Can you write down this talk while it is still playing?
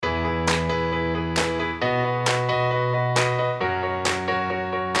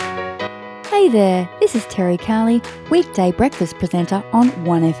Hey there, this is Terry Cowley, weekday breakfast presenter on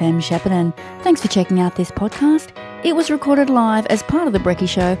 1FM Shepparton. Thanks for checking out this podcast. It was recorded live as part of The Brekkie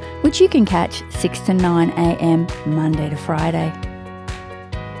Show, which you can catch 6 to 9am Monday to Friday.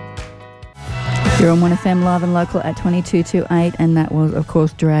 You're on 1FM live and local at 22 to 8, and that was, of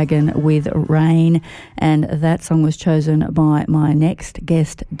course, Dragon with Rain. And that song was chosen by my next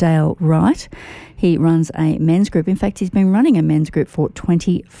guest, Dale Wright. He runs a men's group. In fact, he's been running a men's group for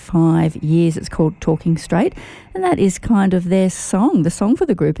 25 years. It's called Talking Straight, and that is kind of their song, the song for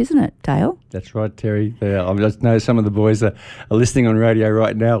the group, isn't it, Dale? That's right, Terry. I just know some of the boys are listening on radio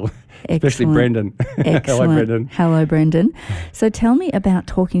right now. Especially Brendan. Hello, Brendan. Hello, Brendan. So tell me about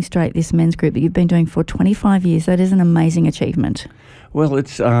Talking Straight, this men's group that you've been doing for 25 years. That is an amazing achievement. Well,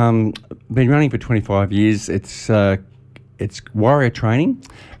 it's been running for 25 years. It's warrior training.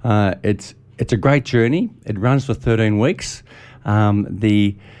 It's a great journey. It runs for 13 weeks.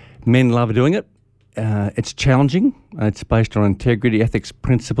 The men love doing it. It's challenging. It's based on integrity, ethics,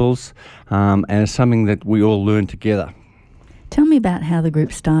 principles, and it's something that we all learn together. Tell me about how the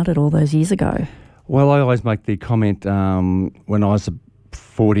group started all those years ago. Well, I always make the comment when I was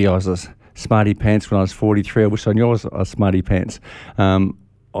 40, I was a smarty pants. When I was 43, I wish I knew I was a smarty pants.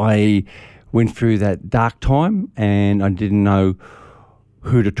 I went through that dark time and I didn't know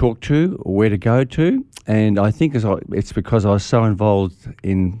who to talk to or where to go to. And I think it's because I was so involved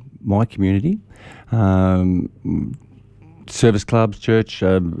in my community, service clubs, church,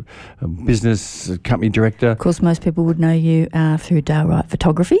 business, company director. Of course, most people would know you through Dale Wright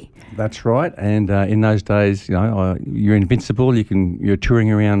Photography. That's right. And in those days, you're invincible. You're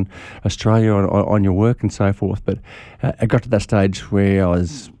touring around Australia on your work and so forth. But I got to that stage where I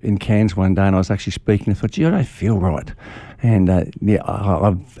was in Cairns one day and I was actually speaking. I thought, gee, I don't feel right. And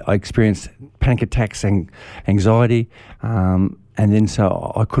I experienced panic attacks and anxiety. And then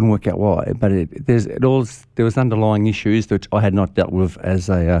so I couldn't work out why, but there was underlying issues that I had not dealt with as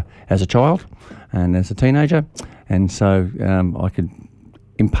a child and as a teenager, and so I could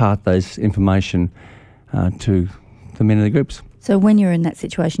impart those information to the men of the groups. So when you're in that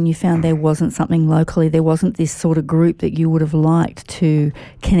situation, you found there wasn't something locally, there wasn't this sort of group that you would have liked to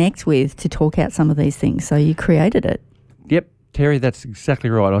connect with to talk out some of these things, so you created it. Yep. Terry, that's exactly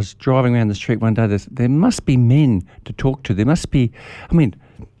right. I was driving around the street one day. There must be men to talk to. There must be. I mean,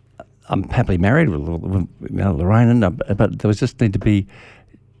 I'm happily married with Lorraine, but there was just need to be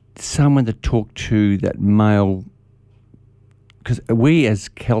someone to talk to that male. Because we as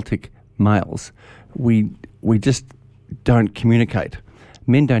Celtic males, we just don't communicate.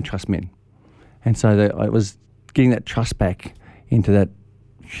 Men don't trust men, and so I was getting that trust back into that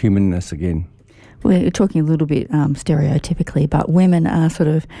humanness again. We're talking a little bit stereotypically, but women are sort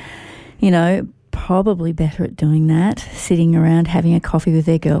of, probably better at doing that, sitting around having a coffee with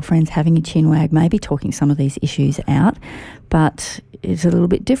their girlfriends, having a chinwag, maybe talking some of these issues out. But it's a little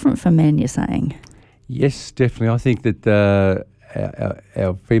bit different for men, you're saying? Yes, definitely. I think that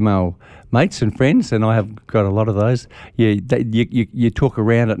our female mates and friends, and I have got a lot of those, you talk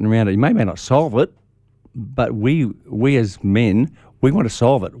around it and around it. You may not solve it, but we as men, we want to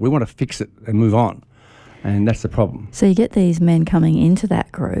solve it. We want to fix it and move on. And that's the problem. So you get these men coming into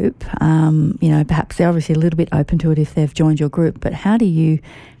that group, perhaps they're obviously a little bit open to it if they've joined your group, but how do you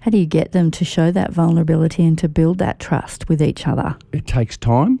get them to show that vulnerability and to build that trust with each other? It takes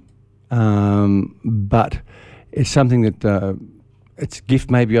time, but it's something that it's a gift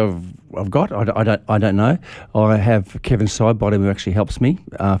maybe I've got. I don't know. I have Kevin Sidebottom who actually helps me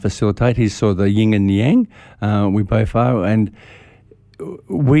facilitate. He's sort of the yin and the yang. We both are, and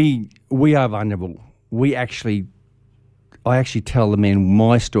we are vulnerable. I actually tell the men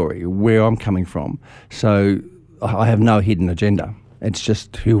my story, where I'm coming from. So I have no hidden agenda. It's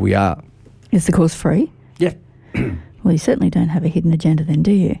just who we are. Is the course free? Yeah. Well, you certainly don't have a hidden agenda then,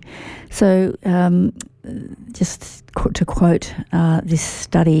 do you? So just to quote this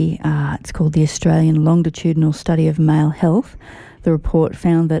study, it's called the Australian Longitudinal Study of Male Health. The report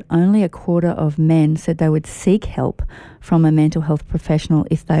found that only a quarter of men said they would seek help from a mental health professional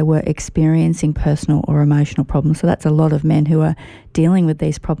if they were experiencing personal or emotional problems. So that's a lot of men who are dealing with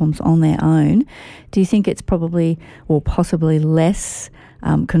these problems on their own. Do you think it's probably or possibly less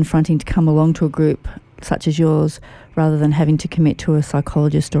confronting to come along to a group such as yours rather than having to commit to a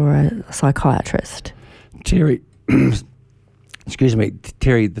psychologist or a psychiatrist? Terry,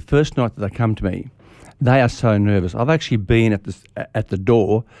 Terry, the first night that they come to me, they are so nervous. I've actually been at the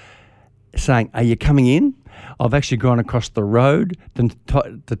door saying, "Are you coming in?" I've actually gone across the road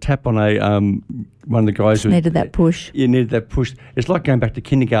to tap on one of the guys who needed that push. You needed that push. It's like going back to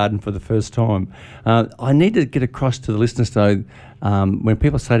kindergarten for the first time. I need to get across to the listeners though, when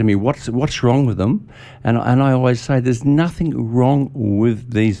people say to me, "What's wrong with them?" and I always say, "There's nothing wrong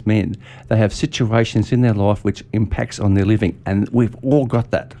with these men. They have situations in their life which impacts on their living, and we've all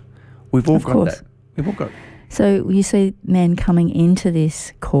got that. We've all got that. We've all got it." So you see men coming into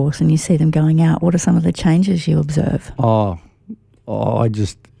this course and you see them going out. What are some of the changes you observe?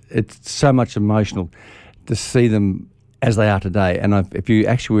 It's so much emotional to see them as they are today. And if you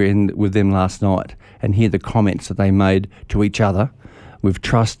actually were in with them last night and hear the comments that they made to each other with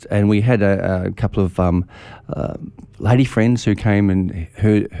trust, and we had a couple of lady friends who came and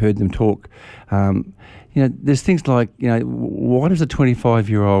heard them talk. There's things like, why does a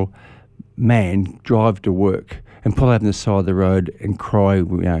 25-year-old man drive to work and pull over the side of the road and cry,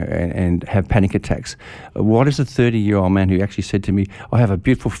 and have panic attacks? What is a 30-year-old man who actually said to me, "I have a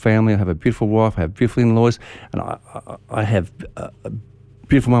beautiful family, I have a beautiful wife, I have beautiful in-laws, and I have a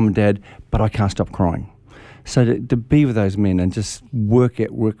beautiful mum and dad, but I can't stop crying." So to be with those men and just work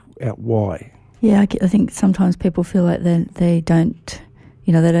out why. Yeah, I think sometimes people feel like they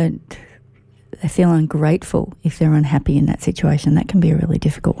feel ungrateful if they're unhappy in that situation. That can be a really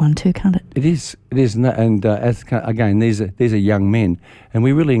difficult one too, can't it? It is, and again, these are young men, and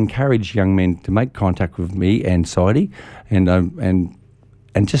we really encourage young men to make contact with me and Saidi,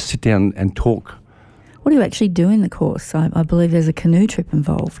 and just sit down and talk. What do you actually do in the course? I believe there's a canoe trip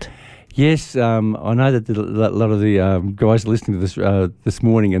involved. Yes, I know that a lot of the guys are listening to this this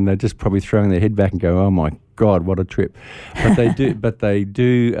morning, and they're just probably throwing their head back and go, "Oh my God, what a trip!" But they do. But they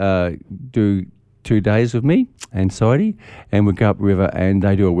do 2 days with me and Saidi, and we go up river and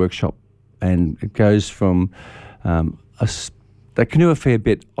they do a workshop, and it goes from they canoe a fair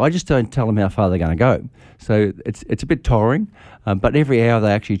bit. I just don't tell them how far they're going to go, so it's a bit tiring. But every hour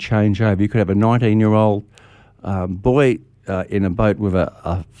they actually change over. You could have a 19-year-old boy in a boat with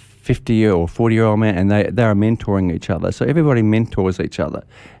a 50 or 40-year-old man, and they are mentoring each other. So everybody mentors each other,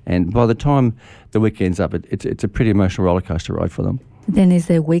 and by the time the weekend's up, it's a pretty emotional roller coaster ride for them. Then is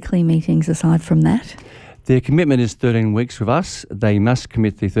there weekly meetings aside from that? Their commitment is 13 weeks with us. They must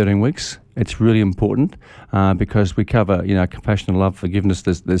commit the 13 weeks. It's really important because we cover, compassion and love, forgiveness.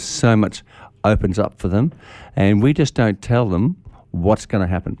 There's so much opens up for them, and we just don't tell them what's going to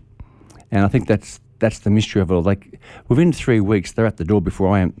happen. And I think that's the mystery of it all. Like, within 3 weeks, they're at the door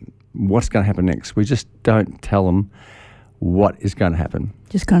before I am. What's going to happen next? We just don't tell them what is going to happen.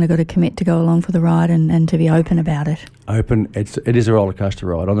 Just kind of got to commit to go along for the ride and to be open about it. Open. It is a roller coaster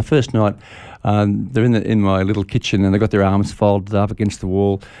ride. On the first night, they're in my little kitchen and they've got their arms folded up against the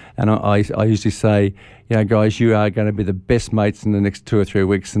wall. And I usually say, guys, you are going to be the best mates in the next 2 or 3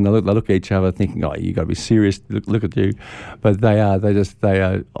 weeks. And they look at each other thinking, "Oh, you got to be serious. Look at you." But they are.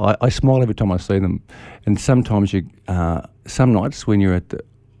 I smile every time I see them. And sometimes some nights when you're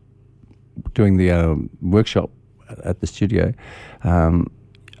doing the workshop at the studio,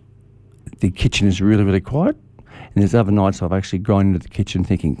 the kitchen is really, really quiet. And there's other nights I've actually gone into the kitchen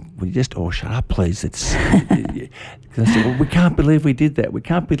thinking, "Will you just all shut up, please?" Because I said, "Well, we can't believe we did that. We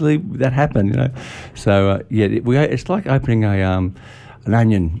can't believe that happened." So it's like opening an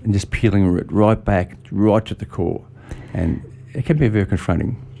onion and just peeling it right back, right to the core, and it can be very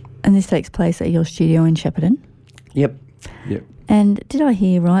confronting. And this takes place at your studio in Shepparton? Yep. And did I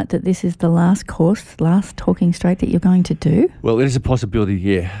hear right that this is the last Talking Straight that you're going to do? Well, it is a possibility,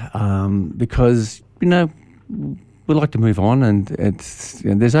 yeah, because, we like to move on, and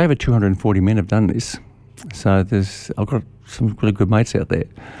there's over 240 men have done this. So I've got some really good mates out there.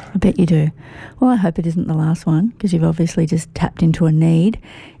 I bet you do. Well, I hope it isn't the last one, because you've obviously just tapped into a need.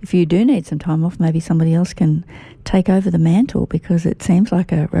 If you do need some time off, maybe somebody else can take over the mantle, because it seems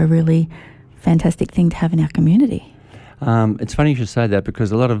like a really fantastic thing to have in our community. It's funny you should say that,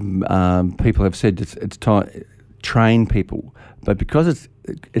 because a lot of people have said it's time train people, but because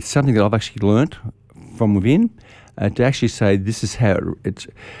it's something that I've actually learnt from within, to actually say this is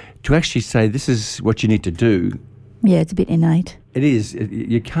what you need to do. Yeah, it's a bit innate. It is.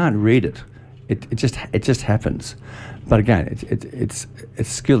 You can't read it. It just happens. But again, it's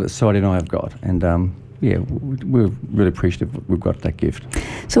skill that Saidi and I have got, and we're really appreciative we've got that gift.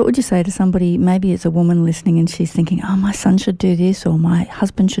 So what would you say to somebody, maybe it's a woman listening and she's thinking, "Oh, my son should do this," or "My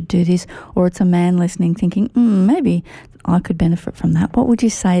husband should do this," or it's a man listening thinking, "Maybe I could benefit from that." What would you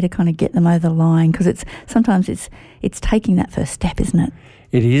say to kind of get them over the line? Because sometimes it's taking that first step, isn't it?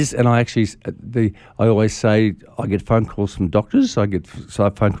 It is, and I always say I get phone calls from doctors, I get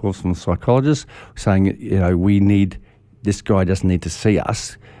phone calls from psychologists saying, this guy doesn't need to see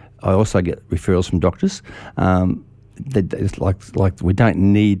us. I also get referrals from doctors. It's like we don't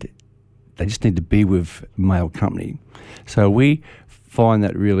need. They just need to be with male company. So we find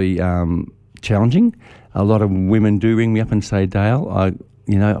that really challenging. A lot of women do ring me up and say, Dale, I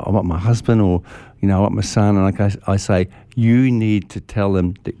want my husband, or I want my son, and I say, you need to tell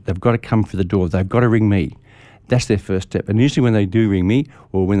them that they've got to come through the door. They've got to ring me. That's their first step. And usually when they do ring me,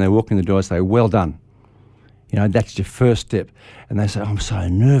 or when they walk in the door, I say, well done. That's your first step. And they say, I'm so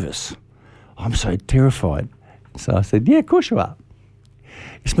nervous. I'm so terrified. So I said, yeah, of course you are.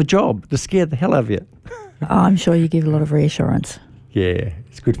 It's my job to scare the hell out of you. I'm sure you give a lot of reassurance. Yeah,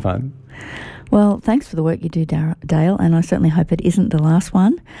 it's good fun. Well, thanks for the work you do, Dale, and I certainly hope it isn't the last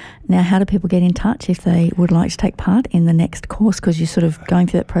one. Now, how do people get in touch if they would like to take part in the next course? Because you're sort of going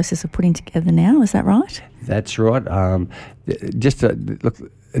through that process of putting together now, is that right? That's right. Look,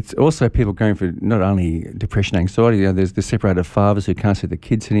 it's also people going through not only depression, anxiety. There's the separated fathers who can't see the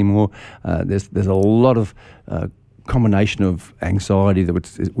kids anymore. There's a lot of combination of anxiety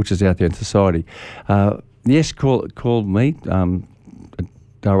which is out there in society. Yes, call me.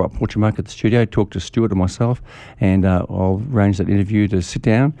 Dale Wright Portumark at the studio, talk to Stuart and myself, and I'll arrange that interview to sit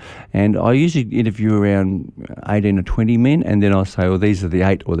down. And I usually interview around 18 or 20 men, and then I'll say, well, these are the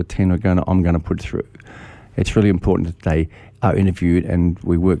 8 or the 10 I'm going to put through. It's really important that they are interviewed and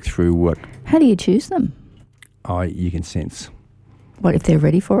we work through what... How do you choose them? You can sense. What, if they're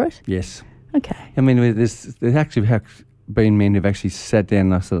ready for it? Yes. Okay. I mean, there's actually been men who've actually sat down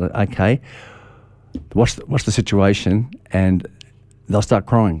and I said, okay, what's the situation? And they'll start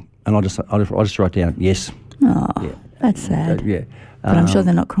crying, and I'll just write down yes. Oh, yeah. That's sad. Yeah, but I'm sure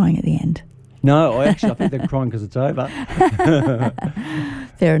they're not crying at the end. No, I think they're crying because it's over.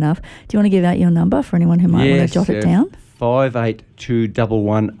 Fair enough. Do you want to give out your number for anyone who might want to jot it down?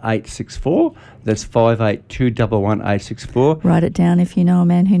 58211864. That's 58211864. Write it down if you know a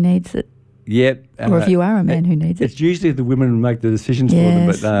man who needs it. Yep. Or if you are a man who needs it. It's usually the women who make the decisions for them.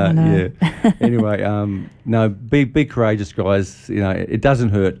 But yeah. Anyway, no, be courageous, guys. It doesn't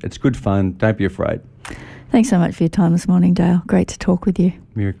hurt. It's good fun. Don't be afraid. Thanks so much for your time this morning, Dale. Great to talk with you.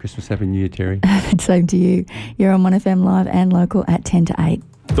 Merry Christmas, Happy New Year, Terry. Same to you. You're on 1FM Live and Local at 10 to 8.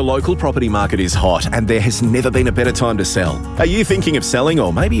 The local property market is hot and there has never been a better time to sell. Are you thinking of selling,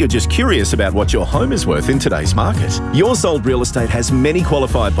 or maybe you're just curious about what your home is worth in today's market? Your Sold Real Estate has many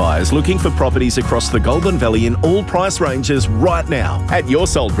qualified buyers looking for properties across the Goulburn Valley in all price ranges right now. At Your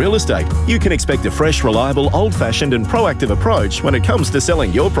Sold Real Estate, you can expect a fresh, reliable, old-fashioned and proactive approach when it comes to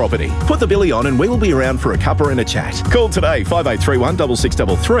selling your property. Put the billy on and we will be around for a cuppa and a chat. Call today 5831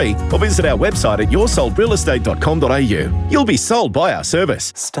 6633 or visit our website at yoursoldrealestate.com.au. You'll be sold by our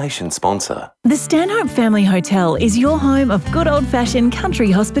service. Station sponsor. The Stanhope Family Hotel is your home of good old-fashioned country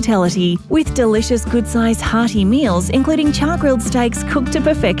hospitality with delicious good-sized hearty meals including char-grilled steaks cooked to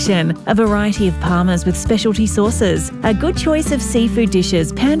perfection, a variety of parmas with specialty sauces, a good choice of seafood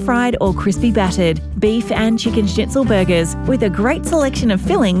dishes pan-fried or crispy battered, beef and chicken schnitzel burgers with a great selection of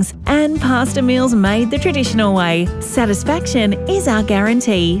fillings, and pasta meals made the traditional way. Satisfaction is our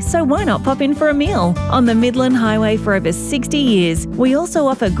guarantee, so why not pop in for a meal? On the Midland Highway for over 60 years, we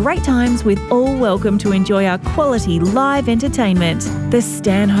also offer great times with all welcome to enjoy our quality live entertainment. The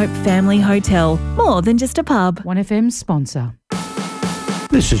Stanhope Family Hotel, more than just a pub. 1FM sponsor.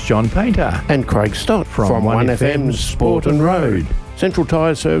 This is John Painter and Craig Stott from 1FM's Sport and Road. Central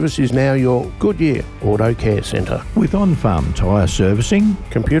Tyre Service is now your Goodyear Auto Care Centre. with on-farm tyre servicing,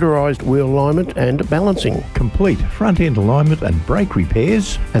 Computerised wheel alignment and balancing, complete front-end alignment and brake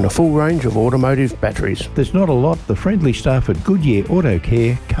repairs. and a full range of automotive batteries. There's not a lot the friendly staff at Goodyear Auto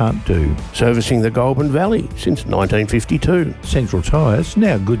Care can't do. Servicing the Goulburn Valley since 1952. Central Tyres,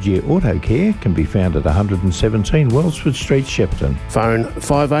 now Goodyear Auto Care, can be found at 117 Wellsford Street, Shepparton. Phone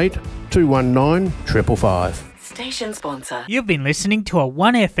 58 219 555. Station sponsor. You've been listening to a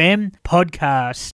 1FM podcast.